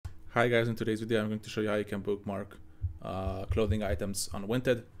Hi guys, in today's video I'm going to show you how you can bookmark clothing items on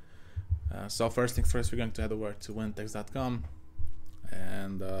Vinted. So first things first, we're going to head over to vintex.com,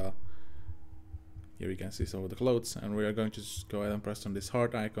 and here you can see some of the clothes, and we are going to just go ahead and press on this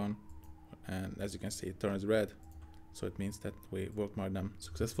heart icon, and as you can see it turns red, so it means that we bookmarked them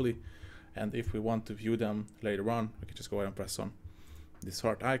successfully. And if we want to view them later on, we can just go ahead and press on this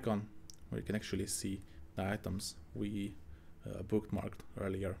heart icon, where you can actually see the items we bookmarked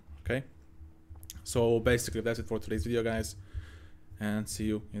earlier. Okay, so basically that's it for today's video, guys, and see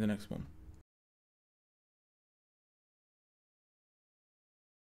you in the next one.